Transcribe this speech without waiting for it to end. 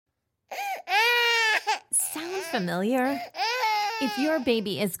familiar? If your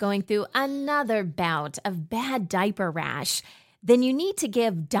baby is going through another bout of bad diaper rash, then you need to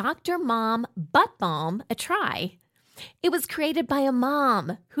give Dr. Mom Butt Balm a try. It was created by a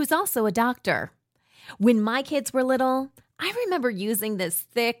mom who's also a doctor. When my kids were little, I remember using this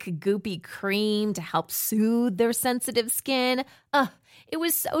thick, goopy cream to help soothe their sensitive skin. It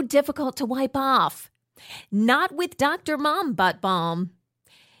was so difficult to wipe off. Not with Dr. Mom Butt Balm.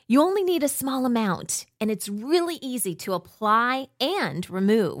 You only need a small amount, and it's really easy to apply and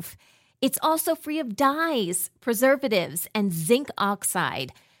remove. It's also free of dyes, preservatives, and zinc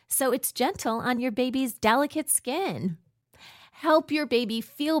oxide, so it's gentle on your baby's delicate skin. Help your baby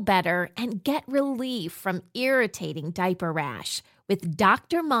feel better and get relief from irritating diaper rash with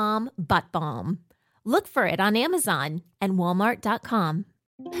Dr. Mom Butt Balm. Look for it on Amazon and Walmart.com.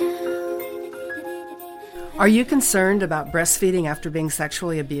 Are you concerned about breastfeeding after being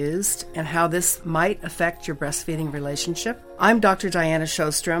sexually abused and how this might affect your breastfeeding relationship? I'm Dr. Diana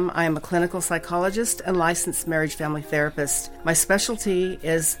Sjostrom. I am a clinical psychologist and licensed marriage family therapist. My specialty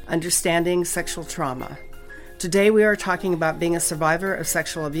is understanding sexual trauma. Today we are talking about being a survivor of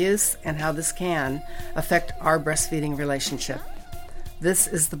sexual abuse and how this can affect our breastfeeding relationship. This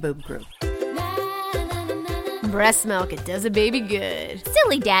is the Boob Group. Breast milk, it does a baby good.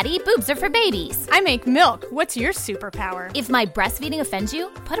 Silly daddy, boobs are for babies. I make milk. What's your superpower? If my breastfeeding offends you,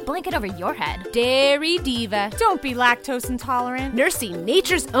 put a blanket over your head. Dairy diva. Don't be lactose intolerant. Nursing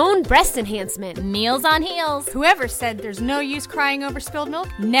nature's own breast enhancement. Meals on heels. Whoever said there's no use crying over spilled milk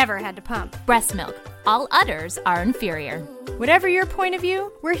never had to pump. Breast milk. All udders are inferior. Whatever your point of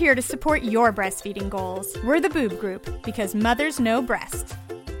view, we're here to support your breastfeeding goals. We're the Boob Group, because mothers know breast.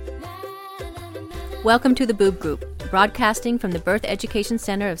 Welcome to the Boob Group, broadcasting from the Birth Education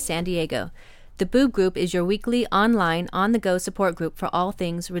Center of San Diego. The Boob Group is your weekly online, on-the-go support group for all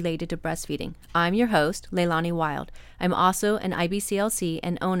things related to breastfeeding. I'm your host, Leilani Wild. I'm also an IBCLC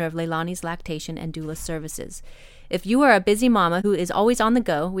and owner of Leilani's Lactation and Doula Services. If you are a busy mama who is always on the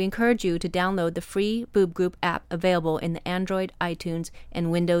go, we encourage you to download the free Boob Group app available in the Android, iTunes,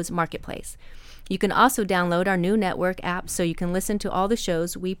 and Windows Marketplace. You can also download our new network app so you can listen to all the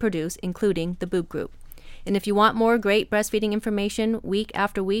shows we produce, including the Boob Group. And if you want more great breastfeeding information week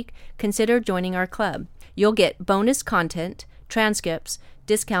after week, consider joining our club. You'll get bonus content, transcripts,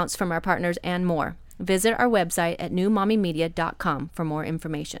 discounts from our partners, and more. Visit our website at newmommymedia.com for more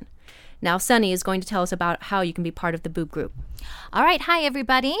information. Now, Sunny is going to tell us about how you can be part of the Boob Group. All right. Hi,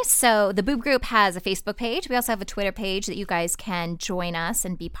 everybody. So the Boob Group has a Facebook page. We also have a Twitter page that you guys can join us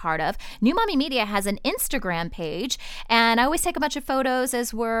and be part of. New Mommy Media has an Instagram page, and I always take a bunch of photos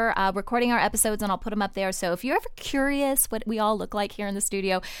as we're recording our episodes, and I'll put them up there. So if you're ever curious what we all look like here in the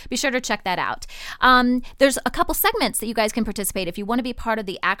studio, be sure to check that out. There's a couple segments that you guys can participate if you want to be part of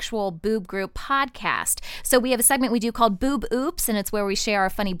the actual Boob Group podcast. So we have a segment we do called Boob Oops, and it's where we share our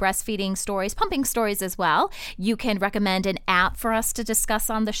funny breastfeeding stories, pumping stories as well. You can recommend an app for us to discuss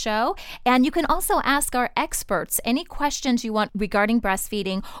on the show, and you can also ask our experts any questions you want regarding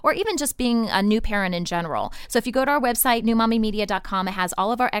breastfeeding or even just being a new parent in general. So if you go to our website, newmommymedia.com, it has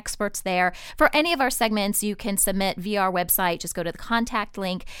all of our experts there. For any of our segments, you can submit via our website. Just go to the contact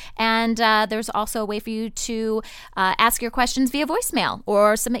link, and there's also a way for you to ask your questions via voicemail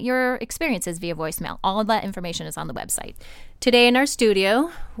or submit your experiences via voicemail. All of that information is on the website. Today in our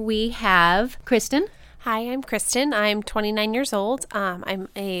studio, we have Kristen. Hi, I'm Kristen. I'm 29 years old. I'm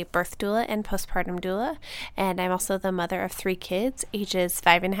a birth doula and postpartum doula, and I'm also the mother of 3 kids, ages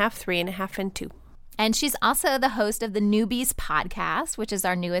 5.5, 3.5, and 2. And she's also the host of the Newbies podcast, which is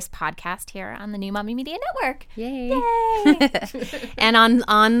our newest podcast here on the New Mommy Media Network. Yay. Yay. And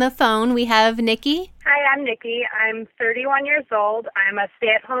on the phone, we have Nikki. Hi, I'm Nikki. I'm 31 years old. I'm a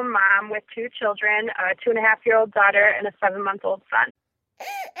stay-at-home mom with 2 children, a 2.5-year-old daughter and a 7-month-old son.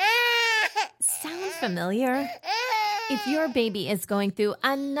 Sound familiar? If your baby is going through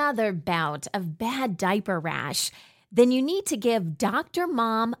another bout of bad diaper rash, then you need to give Dr.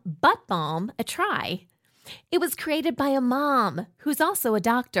 Mom Butt Balm a try. It was created by a mom who's also a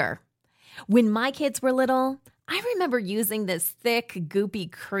doctor. When my kids were little, I remember using this thick,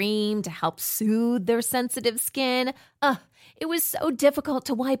 goopy cream to help soothe their sensitive skin. It was so difficult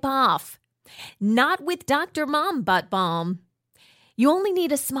to wipe off. Not with Dr. Mom Butt Balm. You only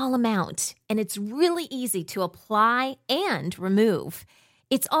need a small amount, and it's really easy to apply and remove.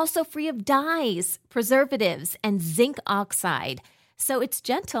 It's also free of dyes, preservatives, and zinc oxide, so it's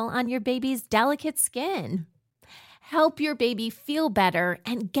gentle on your baby's delicate skin. Help your baby feel better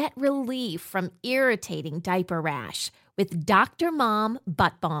and get relief from irritating diaper rash with Dr. Mom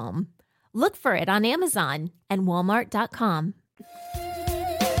Butt Balm. Look for it on Amazon and Walmart.com.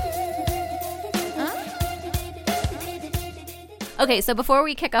 Okay, so before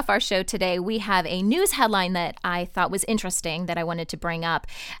we kick off our show today, we have a news headline that I thought was interesting that I wanted to bring up.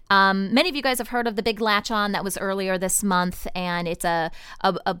 Many of you guys have heard of the big latch on that was earlier this month, and it's a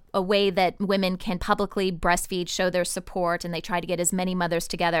way that women can publicly breastfeed, show their support, and they try to get as many mothers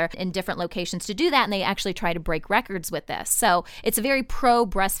together in different locations to do that, and they actually try to break records with this. So it's a very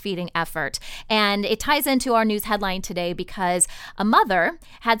pro-breastfeeding effort, and it ties into our news headline today because a mother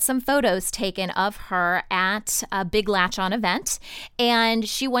had some photos taken of her at a big latch on event, and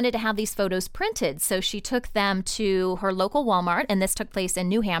she wanted to have these photos printed. So she took them to her local Walmart, and this took place in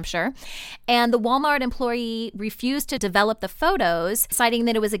New Hampshire. And the Walmart employee refused to develop the photos, citing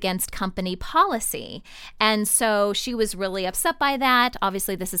that it was against company policy. And so she was really upset by that.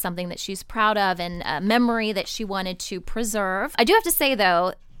 Obviously, this is something that she's proud of and a memory that she wanted to preserve. I do have to say,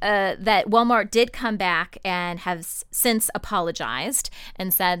 though, that Walmart did come back and has since apologized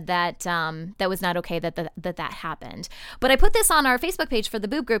and said that that was not okay that happened. But I put this on our Facebook page for the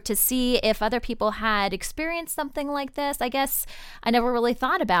Boob Group to see if other people had experienced something like this. I guess I never really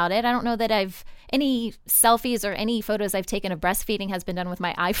thought about it. I don't know that any selfies or any photos I've taken of breastfeeding has been done with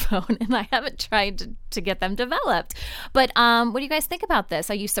my iPhone, and I haven't tried to get them developed. But what do you guys think about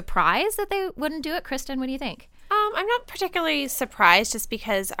this? Are you surprised that they wouldn't do it? Kristen, what do you think? I'm not particularly surprised, just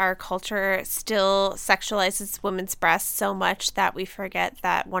because our culture still sexualizes women's breasts so much that we forget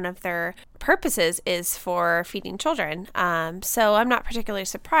that one of their purposes is for feeding children. So I'm not particularly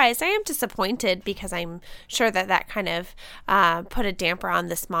surprised. I am disappointed because I'm sure that kind of put a damper on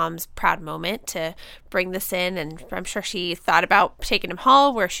this mom's proud moment to bring this in. And I'm sure she thought about taking him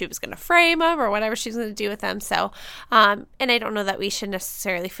home, where she was going to frame him or whatever she was going to do with them. So, and I don't know that we should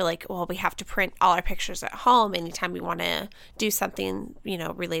necessarily feel like, well, we have to print all our pictures at home anytime we want to do something,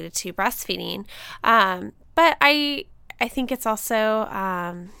 related to breastfeeding. But I think it's also,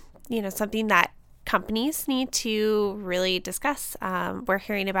 something that companies need to really discuss. We're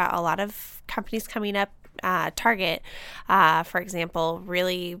hearing about a lot of companies coming up, Target, for example,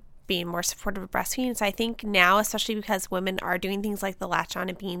 really being more supportive of breastfeeding. So I think now, especially because women are doing things like the latch on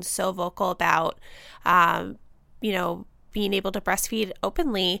and being so vocal about, being able to breastfeed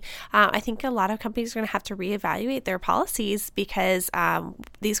openly, I think a lot of companies are going to have to reevaluate their policies because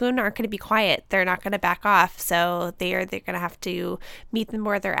these women aren't going to be quiet. They're not going to back off. So they're going to have to meet them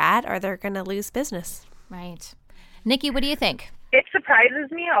where they're at, or they're going to lose business. Right. Nikki, what do you think? It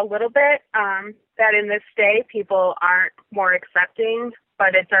surprises me a little bit that in this day people aren't more accepting,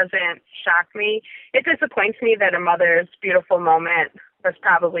 but it doesn't shock me. It disappoints me that a mother's beautiful moment was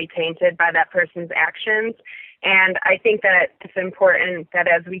probably tainted by that person's actions. And I think that it's important that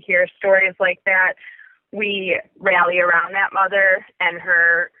as we hear stories like that, we rally around that mother and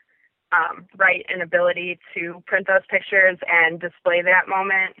her right and ability to print those pictures and display that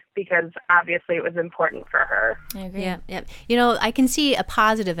moment, because obviously it was important for her. I agree. Yeah. I can see a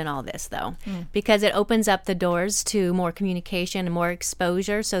positive in all this, though, because it opens up the doors to more communication and more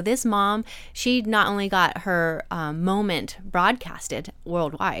exposure. So this mom, she not only got her moment broadcasted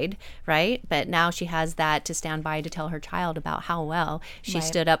worldwide, right? But now she has that to stand by to tell her child about how well she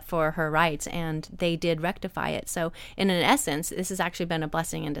stood up for her rights, and they did rectify it. So in an essence, this has actually been a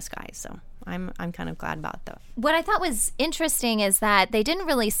blessing in disguise. So I'm kind of glad about that. What I thought was interesting is that they didn't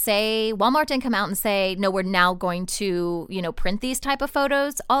really say, Walmart didn't come out and say, no, we're now going to, print these type of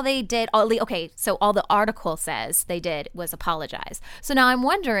photos. All the article says they did was apologize. So now I'm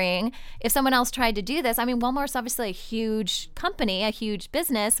wondering if someone else tried to do this. I mean, Walmart's obviously a huge company, a huge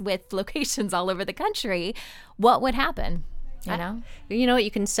business with locations all over the country. What would happen?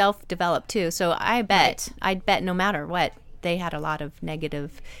 You can self-develop too. So I'd bet no matter what, they had a lot of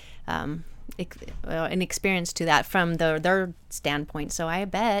negative an experience to that from their standpoint. So I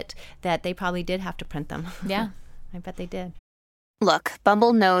bet that they probably did have to print them. Yeah. I bet they did. Look,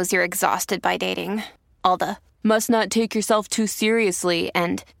 Bumble knows you're exhausted by dating. All the must not take yourself too seriously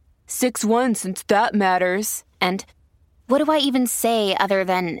and 6'1" since that matters. And what do I even say other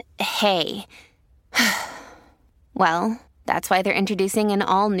than hey? Well, that's why they're introducing an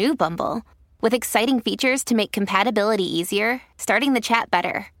all-new Bumble with exciting features to make compatibility easier, starting the chat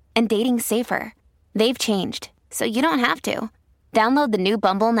better, and dating safer. They've changed, so you don't have to. Download the new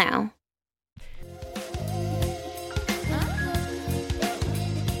Bumble now.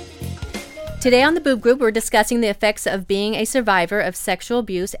 Today on the Boob Group, we're discussing the effects of being a survivor of sexual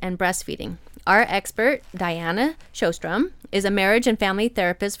abuse and breastfeeding. Our expert, Diana Shostrom, is a marriage and family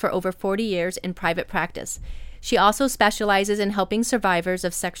therapist for over 40 years in private practice. She also specializes in helping survivors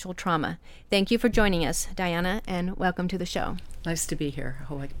of sexual trauma. Thank you for joining us, Diana, and welcome to the show. Nice to be here.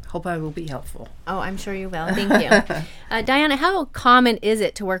 Hope I will be helpful. Oh, I'm sure you will. Thank you. Diana, how common is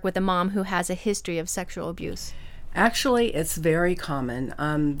it to work with a mom who has a history of sexual abuse? Actually, it's very common.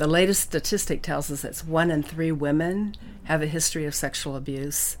 The latest statistic tells us it's 1 in 3 women have a history of sexual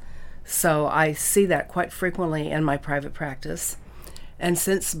abuse. So I see that quite frequently in my private practice. And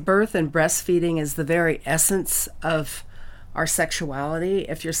since birth and breastfeeding is the very essence of our sexuality,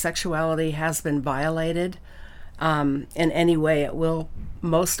 if your sexuality has been violated in any way, it will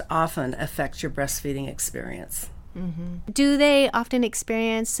most often affect your breastfeeding experience. Mm-hmm. Do they often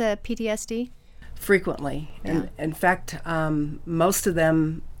experience PTSD? Frequently. Yeah. In fact, most of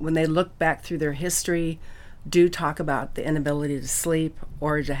them, when they look back through their history, do talk about the inability to sleep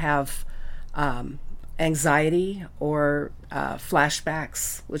or to have anxiety or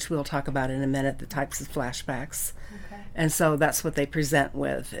flashbacks, which we'll talk about in a minute, the types of flashbacks. Okay. And so that's what they present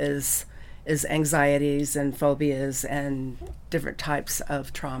with is anxieties and phobias and different types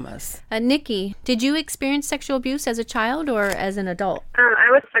of traumas. Nikki, did you experience sexual abuse as a child or as an adult? I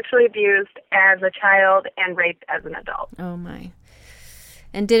was sexually abused as a child and raped as an adult. Oh, my.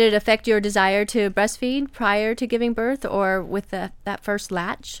 And did it affect your desire to breastfeed prior to giving birth or with that first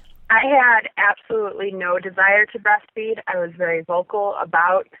latch? I had absolutely no desire to breastfeed. I was very vocal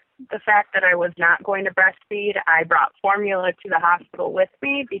about the fact that I was not going to breastfeed. I brought formula to the hospital with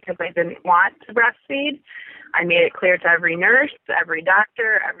me because I didn't want to breastfeed. I made it clear to every nurse, every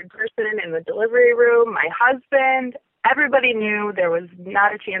doctor, every person in the delivery room, my husband. Everybody knew there was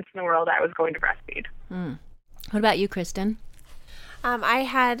not a chance in the world I was going to breastfeed. What about you, Kristen? I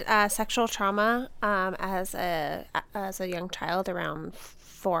had sexual trauma as a young child, around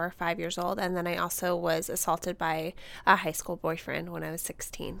 4 or 5 years old, and then I also was assaulted by a high school boyfriend when I was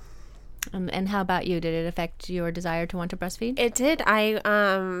 16. And how about you? Did it affect your desire to want to breastfeed? It did.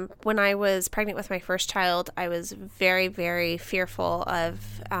 When I was pregnant with my first child, I was very, very fearful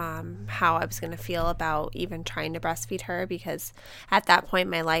of how I was going to feel about even trying to breastfeed her, because at that point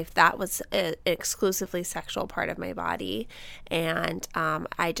in my life, that was an exclusively sexual part of my body. And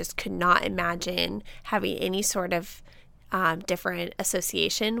I just could not imagine having any sort of different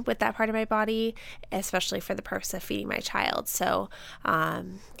association with that part of my body, especially for the purpose of feeding my child. So,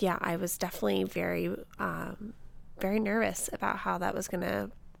 I was definitely very, very nervous about how that was going to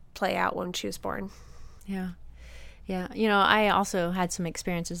play out when she was born. Yeah. Yeah. I also had some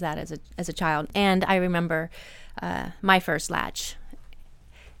experiences that as a child. And I remember my first latch.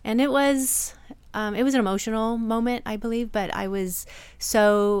 And it was an emotional moment, I believe, but I was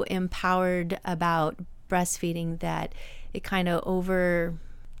so empowered about breastfeeding that it kind of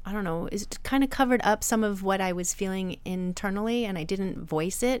it kind of covered up some of what I was feeling internally, and I didn't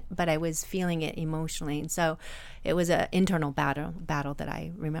voice it, but I was feeling it emotionally. And so it was an internal battle that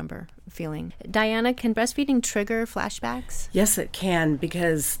I remember feeling. Diana, can breastfeeding trigger flashbacks? Yes, it can,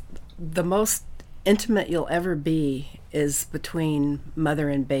 because the most intimate you'll ever be is between mother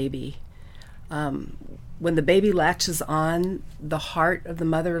and baby. When the baby latches on, the heart of the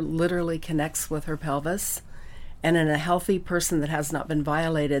mother literally connects with her pelvis. And in a healthy person that has not been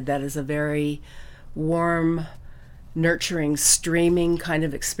violated, that is a very warm, nurturing, streaming kind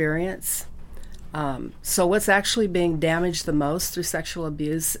of experience. So what's actually being damaged the most through sexual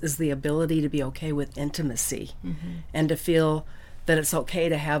abuse is the ability to be okay with intimacy, and to feel that it's okay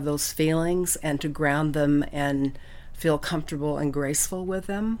to have those feelings and to ground them and feel comfortable and graceful with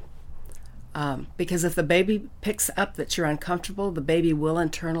them. Because if the baby picks up that you're uncomfortable, the baby will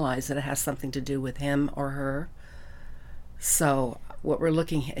internalize that it has something to do with him or her. So what we're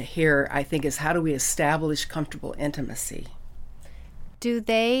looking at here, I think, is how do we establish comfortable intimacy? Do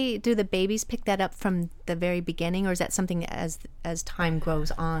the babies pick that up from the very beginning, or is that something as time goes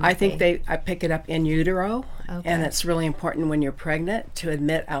on? I think I pick it up in utero, okay. And it's really important when you're pregnant to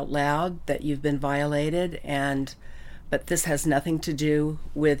admit out loud that you've been violated, but this has nothing to do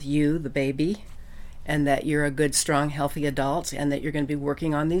with you, the baby, and that you're a good, strong, healthy adult, and that you're going to be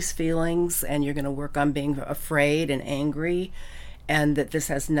working on these feelings, and you're going to work on being afraid and angry, and that this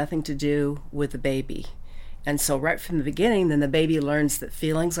has nothing to do with the baby. And so right from the beginning, then the baby learns that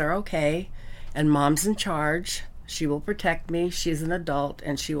feelings are okay, and mom's in charge. She will protect me. She's an adult,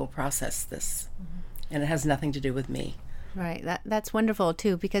 and she will process this. And it has nothing to do with me. Right. That's wonderful,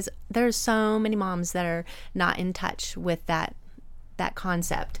 too, because there's so many moms that are not in touch with that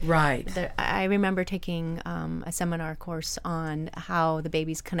concept. Right. I remember taking a seminar course on how the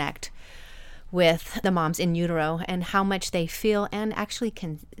babies connect with the moms in utero and how much they feel and actually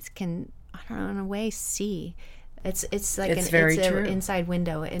can I don't know, in a way see. It's like it's an inside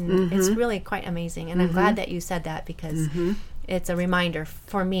window, and it's really quite amazing. And I'm glad that you said that, because it's a reminder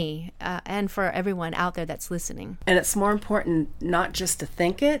for me and for everyone out there that's listening. And it's more important not just to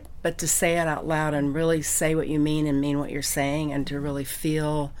think it, but to say it out loud and really say what you mean and mean what you're saying, and to really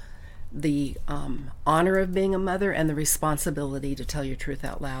feel the honor of being a mother and the responsibility to tell your truth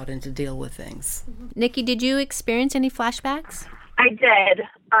out loud and to deal with things. Nikki, did you experience any flashbacks? I did.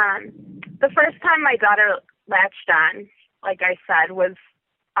 The first time my daughter latched on, like I said, was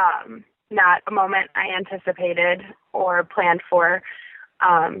not a moment I anticipated or planned for.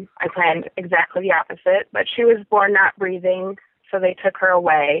 I planned exactly the opposite, but she was born not breathing, so they took her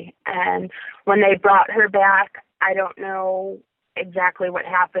away. And when they brought her back, I don't know exactly what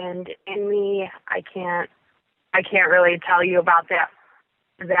happened in me. I can't really tell you about that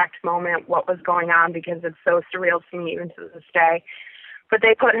exact moment, what was going on, because it's so surreal to me even to this day. But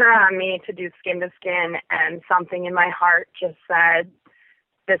they put her on me to do skin to skin, and something in my heart just said,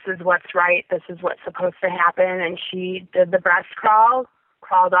 this is what's right, this is what's supposed to happen. And she did the breast crawl,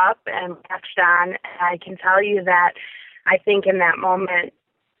 crawled up and latched on. And I can tell you that I think in that moment,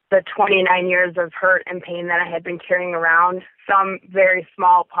 the 29 years of hurt and pain that I had been carrying around, some very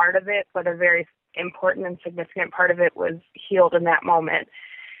small part of it, but a very important and significant part of it, was healed in that moment.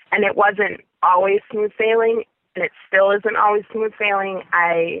 And it wasn't always smooth sailing, and it still isn't always smooth sailing.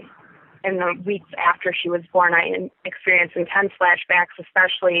 In the weeks after she was born, I experienced intense flashbacks,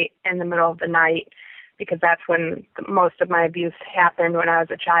 especially in the middle of the night, because that's when most of my abuse happened when I was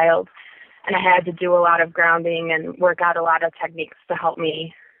a child. And I had to do a lot of grounding and work out a lot of techniques to help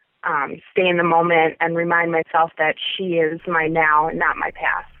me stay in the moment and remind myself that she is my now and not my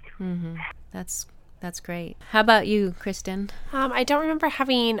past. Mm-hmm. That's great. How about you, Kristen? I don't remember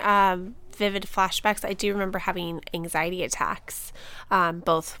having vivid flashbacks. I do remember having anxiety attacks,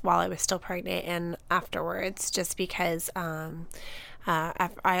 both while I was still pregnant and afterwards, just because I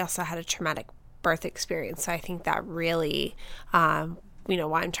also had a traumatic birth experience. So I think that really, while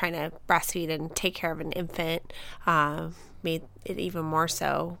I'm trying to breastfeed and take care of an infant, made it even more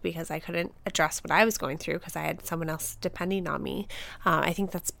so, because I couldn't address what I was going through because I had someone else depending on me. I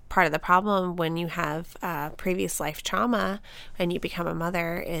think that's part of the problem when you have previous life trauma and you become a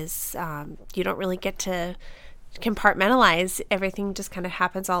mother, is you don't really get to compartmentalize. Everything just kind of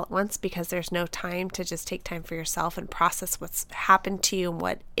happens all at once, because there's no time to just take time for yourself and process what's happened to you and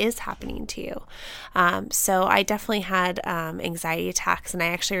what is happening to you. So I definitely had anxiety attacks, and I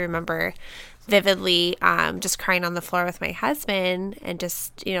actually remember vividly just crying on the floor with my husband and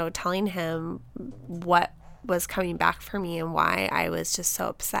just, telling him what was coming back for me and why I was just so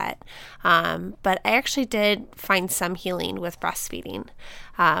upset. But I actually did find some healing with breastfeeding.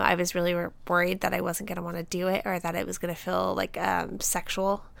 I was really worried that I wasn't going to want to do it, or that it was going to feel like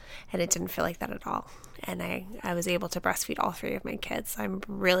sexual, and it didn't feel like that at all. And I was able to breastfeed all three of my kids. I'm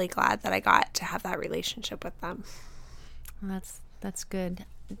really glad that I got to have that relationship with them. That's good.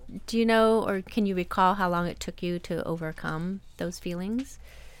 Do you know, or can you recall how long it took you to overcome those feelings?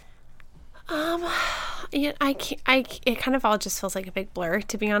 It kind of all just feels like a big blur,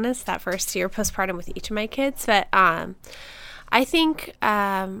 to be honest, that first year postpartum with each of my kids. But I think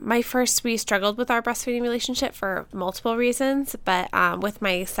we struggled with our breastfeeding relationship for multiple reasons. But with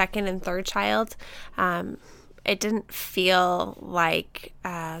my second and third child, it didn't feel like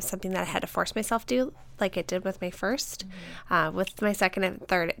something that I had to force myself to do like it did with my first. With my second and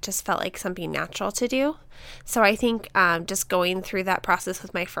third, it just felt like something natural to do. So I think just going through that process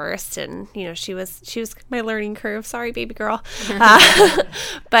with my first, and she was my learning curve. Sorry, baby girl.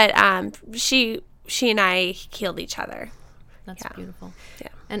 But she and I healed each other. That's beautiful. Yeah.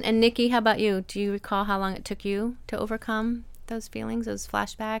 And Nikki, how about you? Do you recall how long it took you to overcome those feelings, those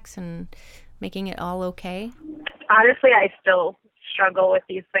flashbacks, and making it all okay? Honestly, I still struggle with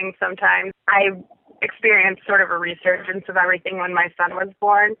these things sometimes. I experienced sort of a resurgence of everything when my son was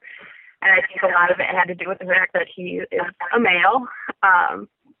born, and I think a lot of it had to do with the fact that he is a male,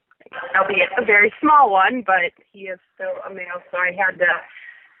 albeit a very small one, but he is still a male, so I had to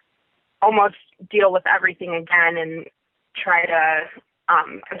almost deal with everything again and try to,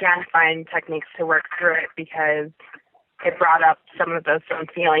 again, find techniques to work through it, because it brought up some of those same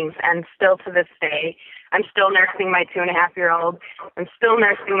feelings. And still to this day, I'm still nursing my 2.5-year-old. I'm still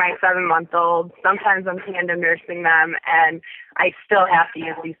nursing my 7-month-old. Sometimes I'm tandem nursing them, and I still have to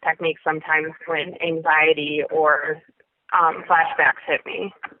use these techniques sometimes when anxiety or flashbacks hit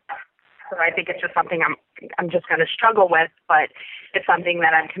me. So I think it's just something I'm just going to struggle with, but it's something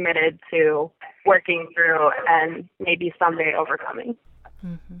that I'm committed to working through and maybe someday overcoming.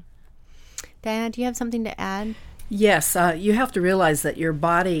 Mm-hmm. Diana, do you have something to add? Yes, you have to realize that your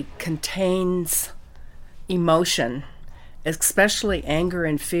body contains emotion, especially anger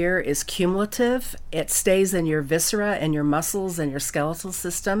and fear, is cumulative. It stays in your viscera and your muscles and your skeletal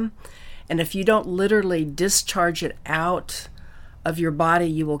system. And if you don't literally discharge it out of your body,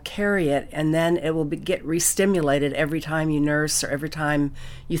 you will carry it, and then it will get re-stimulated every time you nurse, or every time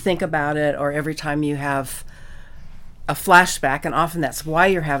you think about it, or every time you have a flashback. And often that's why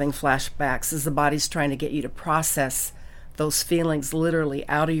you're having flashbacks, is the body's trying to get you to process those feelings literally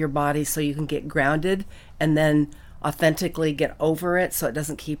out of your body so you can get grounded and then authentically get over it so it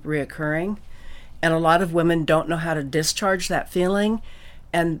doesn't keep reoccurring. And a lot of women don't know how to discharge that feeling.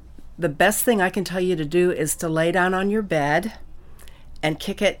 And the best thing I can tell you to do is to lay down on your bed and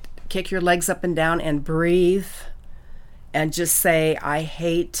kick your legs up and down and breathe and just say, I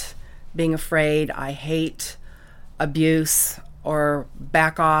hate being afraid, I hate abuse, or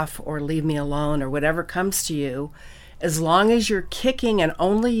back off, or leave me alone, or whatever comes to you. As long as you're kicking and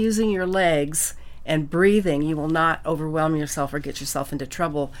only using your legs and breathing, you will not overwhelm yourself or get yourself into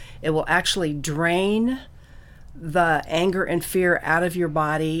trouble. It will actually drain the anger and fear out of your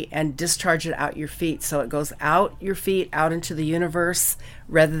body and discharge it out your feet. So it goes out your feet, out into the universe,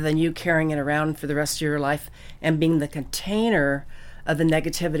 rather than you carrying it around for the rest of your life and being the container of the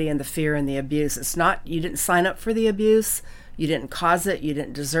negativity and the fear and the abuse. It's not, you didn't sign up for the abuse, you didn't cause it, you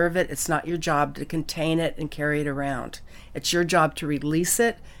didn't deserve it. It's not your job to contain it and carry it around. It's your job to release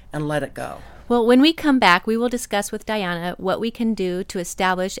it and let it go. Well, when we come back, we will discuss with Diana what we can do to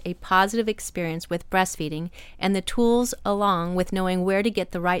establish a positive experience with breastfeeding and the tools along with knowing where to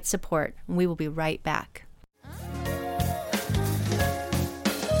get the right support. We will be right back.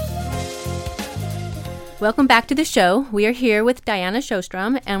 Welcome back to the show. We are here with Diana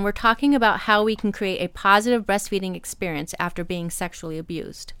Sjostrom, and we're talking about how we can create a positive breastfeeding experience after being sexually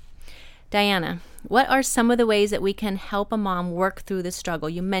abused. Diana, what are some of the ways that we can help a mom work through the struggle?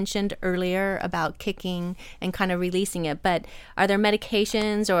 You mentioned earlier about kicking and kind of releasing it, but are there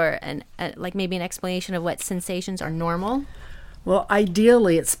medications or like maybe an explanation of what sensations are normal? Well,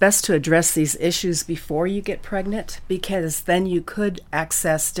 ideally, it's best to address these issues before you get pregnant, because then you could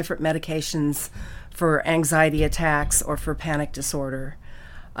access different medications for anxiety attacks or for panic disorder.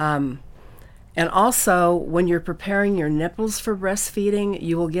 And also, when you're preparing your nipples for breastfeeding,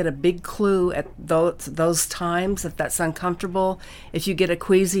 you will get a big clue at those times if that's uncomfortable, if you get a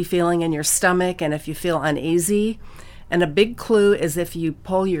queasy feeling in your stomach, and if you feel uneasy. And a big clue is if you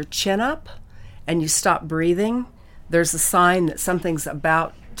pull your chin up and you stop breathing, there's a sign that something's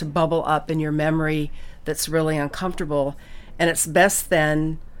about to bubble up in your memory that's really uncomfortable. And it's best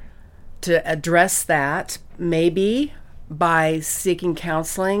then to address that, maybe by seeking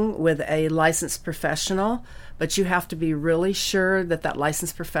counseling with a licensed professional, but you have to be really sure that that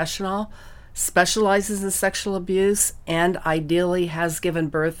licensed professional specializes in sexual abuse and ideally has given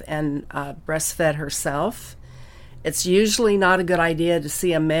birth and breastfed herself. It's usually not a good idea to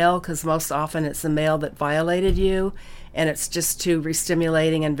see a male, because most often it's the male that violated you, and it's just too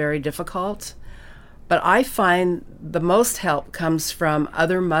re-stimulating and very difficult. But I find the most help comes from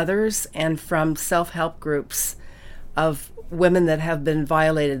other mothers and from self-help groups of women that have been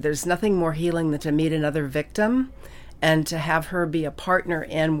violated. There's nothing more healing than to meet another victim and to have her be a partner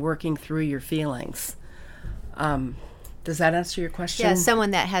in working through your feelings. Does that answer your question? Yeah,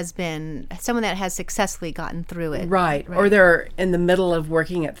 someone that has successfully gotten through it. Right. Or they're in the middle of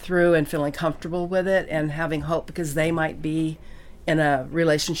working it through and feeling comfortable with it and having hope because they might be in a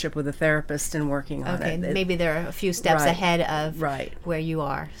relationship with a therapist and working on it. Okay, maybe they're a few steps ahead of where you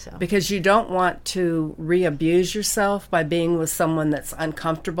are. So. Because you don't want to re-abuse yourself by being with someone that's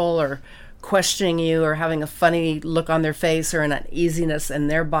uncomfortable or questioning you or having a funny look on their face or an uneasiness in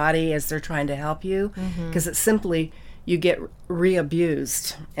their body as they're trying to help you. Because it's simply, you get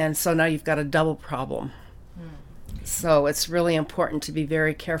re-abused. And so now you've got a double problem. So it's really important to be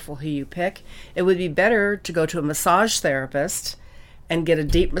very careful who you pick. It would be better to go to a massage therapist and get a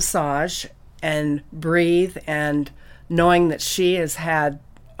deep massage and breathe, and knowing that she has had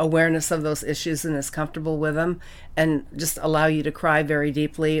awareness of those issues and is comfortable with them, and just allow you to cry very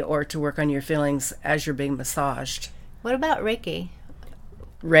deeply or to work on your feelings as you're being massaged. What about Reiki?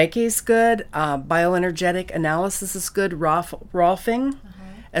 Reiki's good. Bioenergetic analysis is good. Rolfing.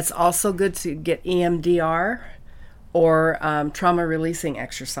 It's also good to get EMDR or trauma releasing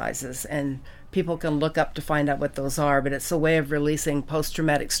exercises, and people can look up to find out what those are, but it's a way of releasing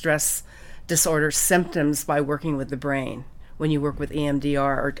post-traumatic stress disorder symptoms by working with the brain when you work with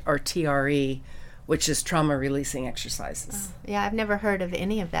EMDR or TRE, which is trauma releasing exercises. Yeah, I've never heard of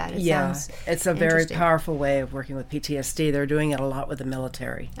any of that. It's a very powerful way of working with PTSD. They're doing it a lot with the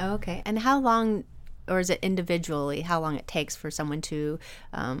military. Oh, okay. And how long, or is it individually, how long it takes for someone to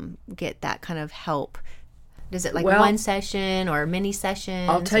get that kind of help? Is it like one session or many sessions?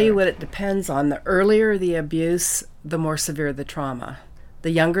 I'll tell you what it depends on. The earlier the abuse, the more severe the trauma.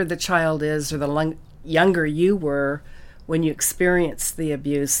 The younger the child is, or the younger you were when you experience the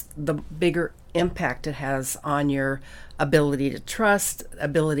abuse, the bigger impact it has on your ability to trust,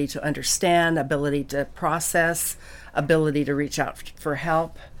 ability to understand, ability to process, ability to reach out for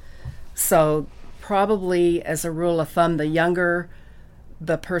help. So probably as a rule of thumb, the younger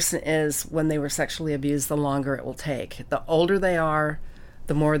the person is when they were sexually abused, the longer it will take. The older they are,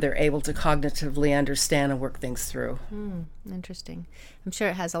 the more they're able to cognitively understand and work things through. Interesting. I'm sure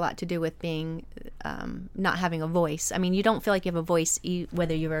it has a lot to do with being not having a voice. I mean, you don't feel like you have a voice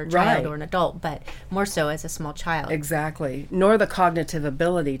whether you're a child or an adult, but more so as a small child. Exactly. Nor the cognitive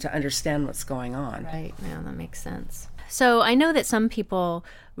ability to understand what's going on. Right. Yeah, that makes sense. So I know that some people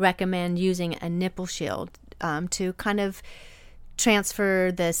recommend using a nipple shield to kind of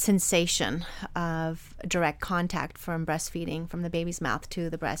transfer the sensation of direct contact from breastfeeding from the baby's mouth to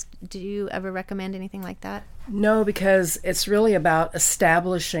the breast. Do you ever recommend anything like that? No, because it's really about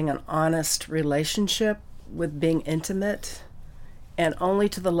establishing an honest relationship with being intimate, and only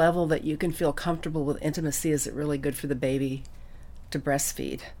to the level that you can feel comfortable with intimacy is it really good for the baby to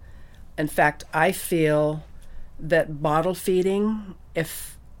breastfeed. In fact, I feel that bottle feeding,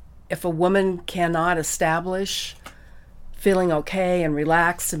 if a woman cannot establish feeling okay and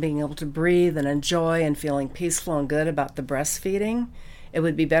relaxed and being able to breathe and enjoy and feeling peaceful and good about the breastfeeding, it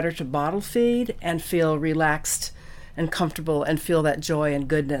would be better to bottle feed and feel relaxed and comfortable and feel that joy and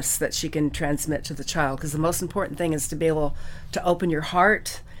goodness that she can transmit to the child. Because the most important thing is to be able to open your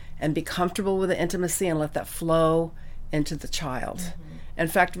heart and be comfortable with the intimacy and let that flow into the child. Mm-hmm. In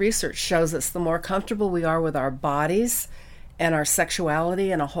fact, research shows us the more comfortable we are with our bodies and our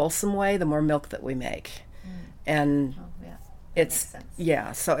sexuality in a wholesome way, the more milk that we make. And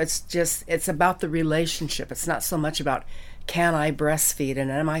so it's about the relationship. It's not so much about, can I breastfeed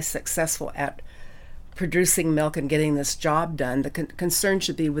and am I successful at producing milk and getting this job done. The concern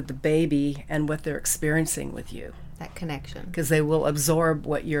should be with the baby and what they're experiencing with you. That connection. Because they will absorb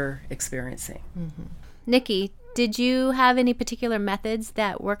what you're experiencing. Mm-hmm. Nikki, did you have any particular methods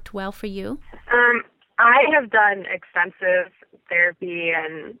that worked well for you? I have done extensive therapy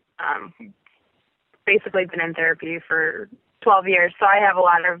and basically been in therapy for 12 years. So I have a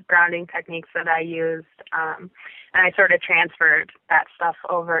lot of grounding techniques that I used, and I sort of transferred that stuff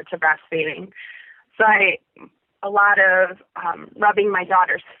over to breastfeeding. So a lot of rubbing my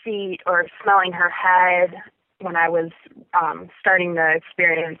daughter's feet or smelling her head when I was starting to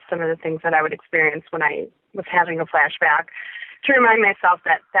experience some of the things that I would experience when I was having a flashback, to remind myself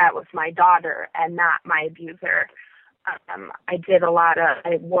that that was my daughter and not my abuser.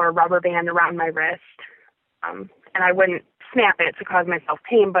 I wore a rubber band around my wrist, and I wouldn't snap it to cause myself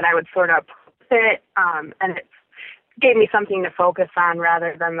pain, but I would sort of put it, and it gave me something to focus on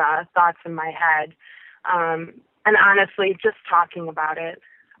rather than the thoughts in my head. And honestly, just talking about it.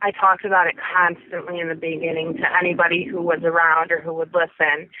 I talked about it constantly in the beginning to anybody who was around or who would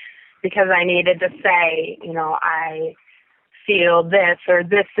listen, because I needed to say, I feel this, or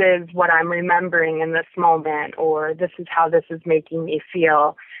this is what I'm remembering in this moment, or this is how this is making me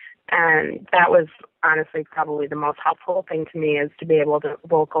feel. And that was honestly probably the most helpful thing to me, is to be able to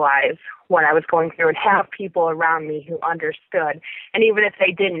vocalize what I was going through and have people around me who understood. And even if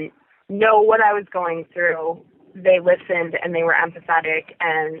they didn't know what I was going through, they listened and they were empathetic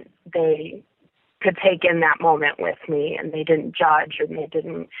and they could take in that moment with me, and they didn't judge, and they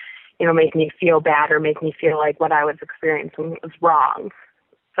didn't, make me feel bad or make me feel like what I was experiencing was wrong.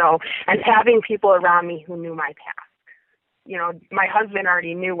 So, and having people around me who knew my past. My husband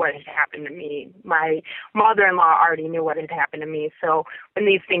already knew what had happened to me. My mother-in-law already knew what had happened to me. So when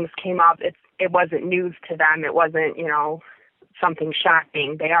these things came up, it wasn't news to them. It wasn't, something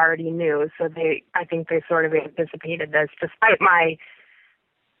shocking. They already knew. So I think they sort of anticipated this, despite my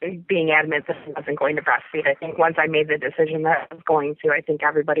being adamant that I wasn't going to breastfeed. I think once I made the decision that I was going to, I think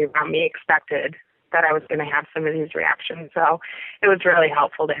everybody around me expected that I was going to have some of these reactions. So it was really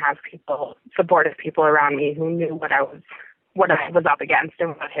helpful to have supportive people around me who knew what I was up against and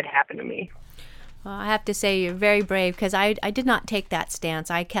what had happened to me. Well, I have to say you're very brave, because I did not take that stance.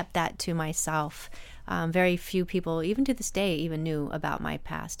 I kept that to myself. Very few people, even to this day, even knew about my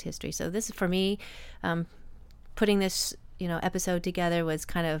past history. So this is, for me, putting this episode together was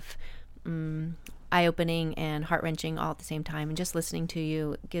kind of eye-opening and heart-wrenching all at the same time. And just listening to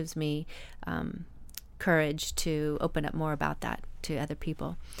you gives me courage to open up more about that to other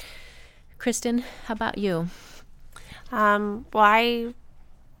people. Kristen, how about you? Well, I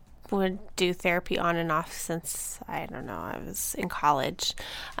would do therapy on and off since, I was in college.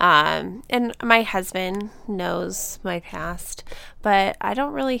 And my husband knows my past, but I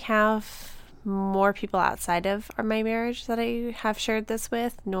don't really have more people outside of my marriage that I have shared this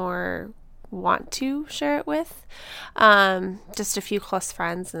with, nor want to share it with. Just a few close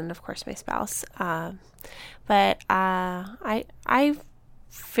friends and of course my spouse. But I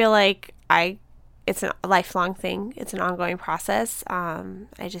feel like it's a lifelong thing. It's an ongoing process.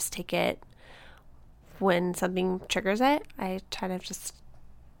 I just take it when something triggers it. I try to just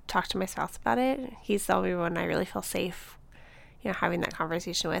talk to my spouse about it. He's the only one I really feel safe, having that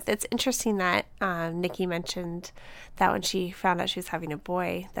conversation with. It's interesting that Nikki mentioned that when she found out she was having a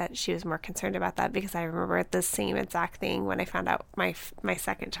boy, that she was more concerned about that, because I remember the same exact thing when I found out my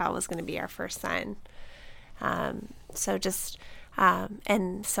second child was going to be our first son. And so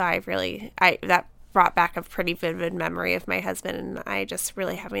that brought back a pretty vivid memory of my husband and I just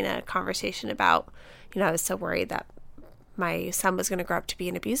really having a conversation about, I was so worried that my son was going to grow up to be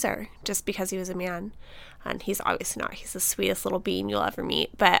an abuser just because he was a man. And he's obviously not. He's the sweetest little being you'll ever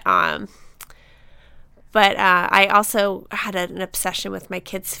meet. But I also had an obsession with my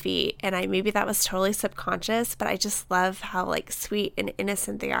kids' feet, and maybe that was totally subconscious, but I just love how sweet and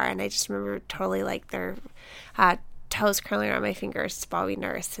innocent they are. And I just remember totally their toes curling around my fingers while we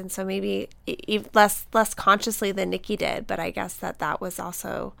nursed. And so maybe less consciously than Nikki did, but I guess that was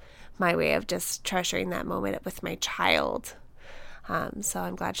also my way of just treasuring that moment with my child. So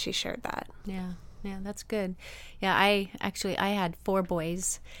I'm glad she shared that. Yeah, that's good. Yeah, I had 4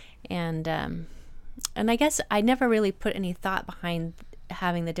 boys, and I guess I never really put any thought behind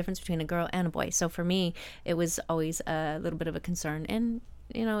having the difference between a girl and a boy. So for me, it was always a little bit of a concern, and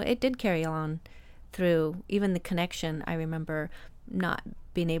it did carry on through even the connection. I remember not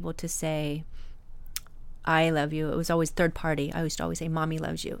being able to say I love you. It was always third party. I used to always say mommy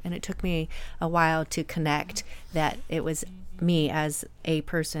loves you, and it took me a while to connect that it was me as a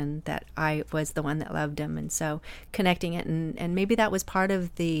person, that I was the one that loved him. And so connecting it, and maybe that was part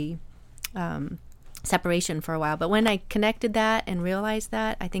of the separation for a while. But when I connected that and realized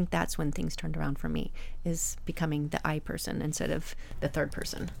that, I think that's when things turned around for me, is becoming the I person instead of the third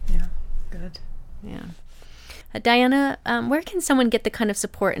person. Yeah, good. Yeah. Diana, where can someone get the kind of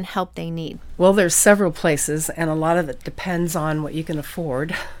support and help they need? Well, there's several places, and a lot of it depends on what you can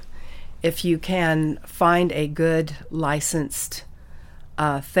afford. If you can find a good licensed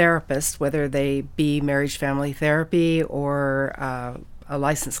therapist, whether they be marriage family therapy or a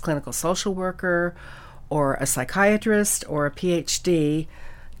licensed clinical social worker or a psychiatrist or a PhD,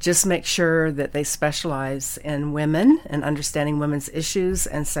 just make sure that they specialize in women and understanding women's issues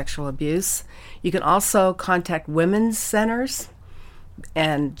and sexual abuse. You can also contact women's centers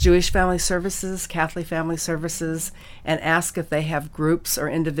and Jewish Family Services, Catholic Family Services, and ask if they have groups or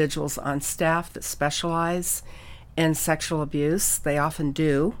individuals on staff that specialize in sexual abuse. They often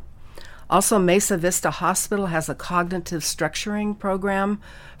do. Also, Mesa Vista Hospital has a cognitive structuring program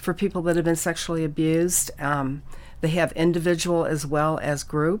for people that have been sexually abused. They have individual as well as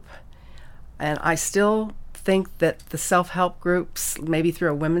group. And I still think that the self-help groups, maybe through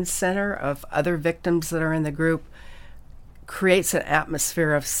a women's center of other victims that are in the group, creates an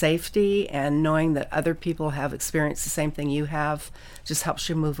atmosphere of safety, and knowing that other people have experienced the same thing you have just helps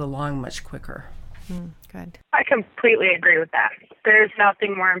you move along much quicker. Good. I completely agree with that. There's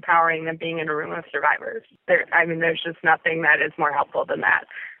nothing more empowering than being in a room with survivors. There's just nothing that is more helpful than that.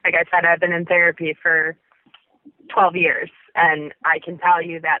 Like I said, I've been in therapy for 12 years, and I can tell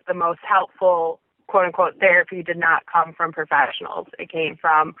you that the most helpful, quote-unquote, therapy did not come from professionals. It came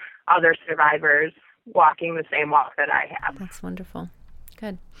from other survivors walking the same walk that I have. That's wonderful.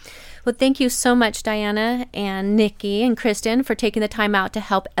 Good. Well, thank you so much, Diana and Nikki and Kristen, for taking the time out to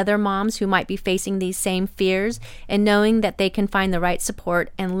help other moms who might be facing these same fears, and knowing that they can find the right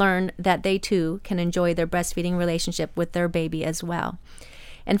support and learn that they too can enjoy their breastfeeding relationship with their baby as well.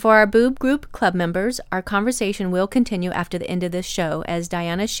 And for our Boob Group Club members, our conversation will continue after the end of this show as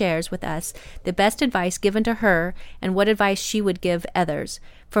Diana shares with us the best advice given to her and what advice she would give others.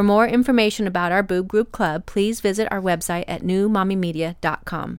 For more information about our Boob Group Club, please visit our website at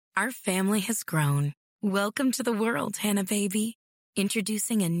newmommymedia.com. Our family has grown. Welcome to the world, Hannah baby.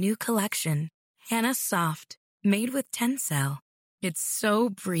 Introducing a new collection, Hannah Soft, made with Tencel. It's so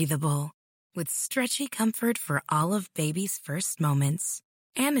breathable, with stretchy comfort for all of baby's first moments.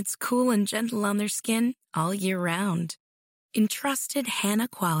 And it's cool and gentle on their skin all year round. Entrusted Hannah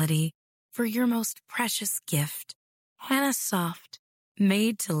quality for your most precious gift. Hannah Soft,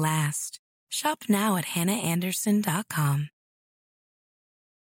 made to last. Shop now at hannahanderson.com.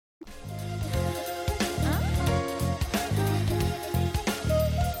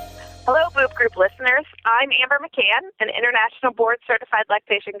 Hello, Boob Group listeners. I'm Amber McCann, an international board-certified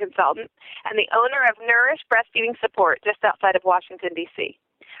lactation consultant and the owner of Nourish Breastfeeding Support just outside of Washington, D.C.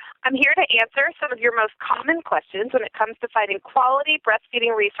 I'm here to answer some of your most common questions when it comes to finding quality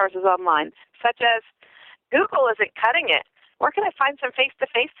breastfeeding resources online, such as, Google isn't cutting it. Where can I find some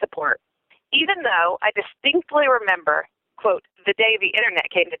face-to-face support? Even though I distinctly remember, quote, the day the internet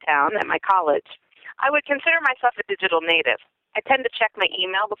came to town at my college, I would consider myself a digital native. I tend to check my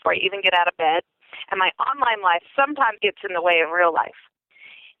email before I even get out of bed, and my online life sometimes gets in the way of real life.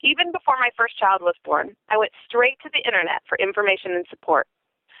 Even before my first child was born, I went straight to the internet for information and support.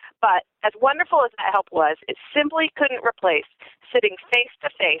 But as wonderful as that help was, it simply couldn't replace sitting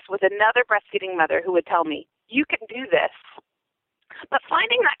face-to-face with another breastfeeding mother who would tell me, you can do this. But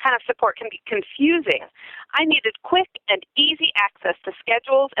finding that kind of support can be confusing. I needed quick and easy access to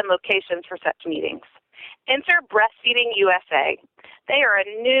schedules and locations for such meetings. Enter Breastfeeding USA. They are a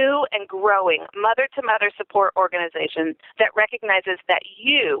new and growing mother-to-mother support organization that recognizes that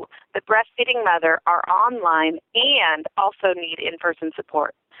you, the breastfeeding mother, are online and also need in-person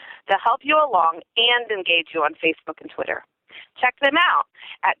support. They'll help you along and engage you on Facebook and Twitter. Check them out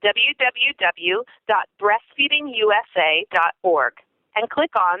at www.breastfeedingusa.org and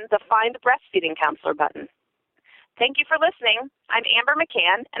click on the Find Breastfeeding Counselor button. Thank you for listening. I'm Amber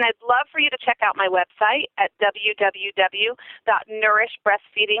McCann, and I'd love for you to check out my website at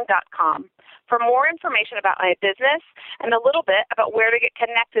www.nourishbreastfeeding.com for more information about my business and a little bit about where to get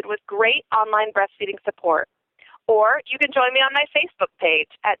connected with great online breastfeeding support. Or you can join me on my Facebook page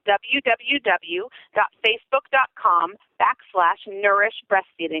at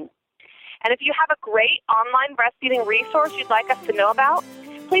www.facebook.com/nourishbreastfeeding. And if you have a great online breastfeeding resource you'd like us to know about,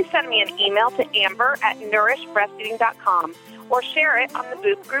 please send me an email to amber@nourishbreastfeeding.com or share it on the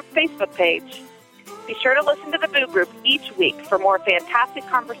Boob Group Facebook page. Be sure to listen to the Boob Group each week for more fantastic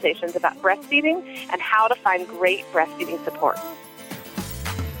conversations about breastfeeding and how to find great breastfeeding support.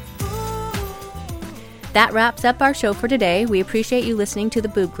 That wraps up our show for today. We appreciate you listening to the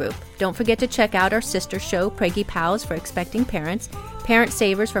Boob Group. Don't forget to check out our sister show, Preggy Pals for expecting parents, Parent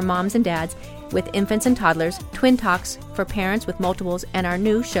Savers for moms and dads with infants and toddlers, Twin Talks for parents with multiples, and our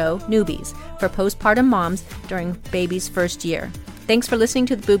new show, Newbies, for postpartum moms during baby's first year. Thanks for listening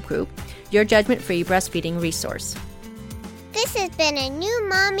to the Boob Group, your judgment-free breastfeeding resource. This has been a New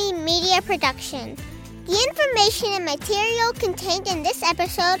Mommy Media production. The information and material contained in this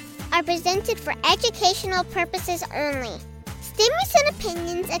episode are presented for educational purposes only. Statements and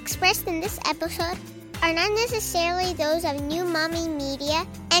opinions expressed in this episode are not necessarily those of New Mommy Media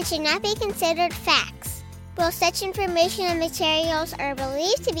and should not be considered facts. While such information and materials are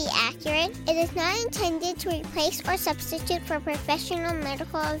believed to be accurate, it is not intended to replace or substitute for professional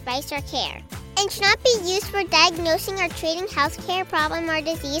medical advice or care, and should not be used for diagnosing or treating healthcare problem or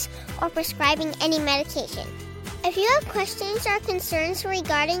disease or prescribing any medication. If you have questions or concerns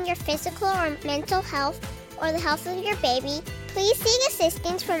regarding your physical or mental health or the health of your baby, please seek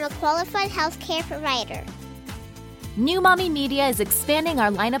assistance from a qualified healthcare provider. New Mommy Media is expanding our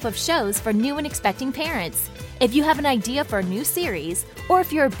lineup of shows for new and expecting parents. If you have an idea for a new series, or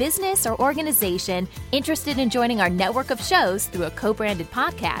if you're a business or organization interested in joining our network of shows through a co-branded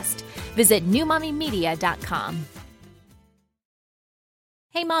podcast, visit newmommymedia.com.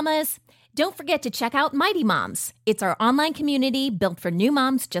 Hey mamas! Don't forget to check out Mighty Moms. It's our online community built for new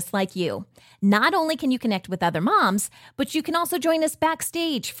moms just like you. Not only can you connect with other moms, but you can also join us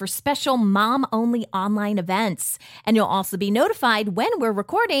backstage for special mom-only online events. And you'll also be notified when we're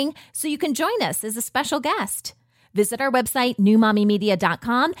recording so you can join us as a special guest. Visit our website,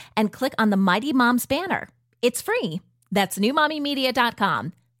 newmommymedia.com, and click on the Mighty Moms banner. It's free. That's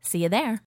newmommymedia.com. See you there.